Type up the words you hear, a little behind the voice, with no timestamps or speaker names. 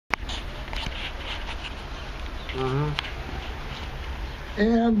And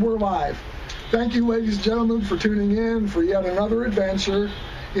we're live. Thank you, ladies and gentlemen, for tuning in for yet another adventure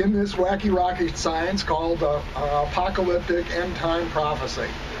in this wacky rocket science called apocalyptic end-time prophecy.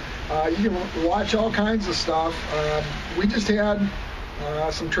 You can watch all kinds of stuff. We just had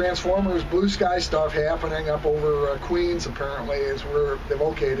some Transformers blue sky stuff happening up over Queens, apparently, is where they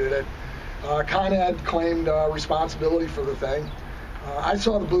located it. Con Ed claimed responsibility for the thing. I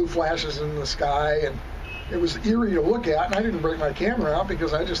saw the blue flashes in the sky, and it was eerie to look at, and I didn't bring my camera out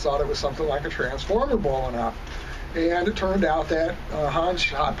because I just thought it was something like a transformer blowing up. And it turned out that Han's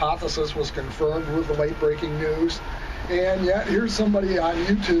hypothesis was confirmed with the late-breaking news. And yet here's somebody on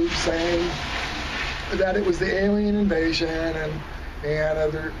YouTube saying that it was the alien invasion,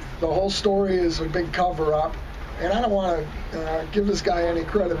 and the whole story is a big cover-up. And I don't want to give this guy any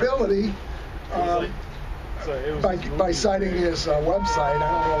credibility by citing his website.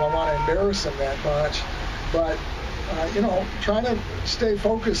 I don't know if I want to embarrass him that much. But, trying to stay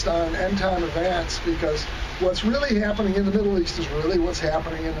focused on end-time events, because what's really happening in the Middle East is really what's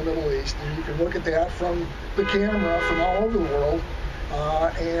happening in the Middle East. And you can look at that from the camera from all over the world.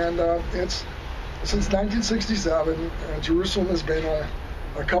 It's since 1967, Jerusalem has been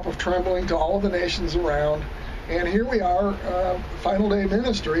a cup of trembling to all of the nations around. And here we are, final day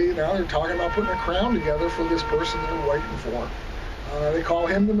ministry. Now they're talking about putting a crown together for this person they're waiting for. They call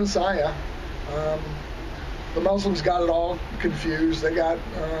him the Messiah. The Muslims got it all confused. They got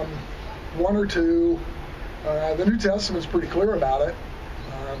one or two. The New Testament's pretty clear about it.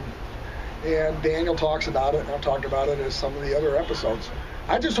 And Daniel talks about it, and I'll talk about it as some of the other episodes.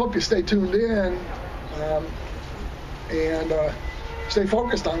 I just hope you stay tuned in and stay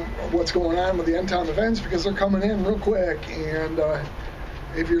focused on what's going on with the end-time events, because they're coming in real quick. And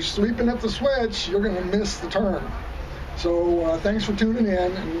if you're sweeping up the switch, you're going to miss the turn. So thanks for tuning in,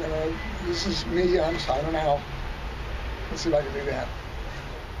 and this is me. I'm signing out. Let's see if I can do that.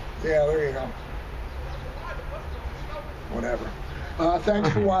 Yeah, there you go. Whatever. Thanks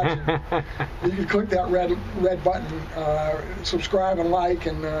for watching. You can click that red button, subscribe and like,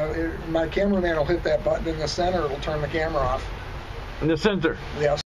 and my cameraman will hit that button in the center. It'll turn the camera off. In the center? Yes.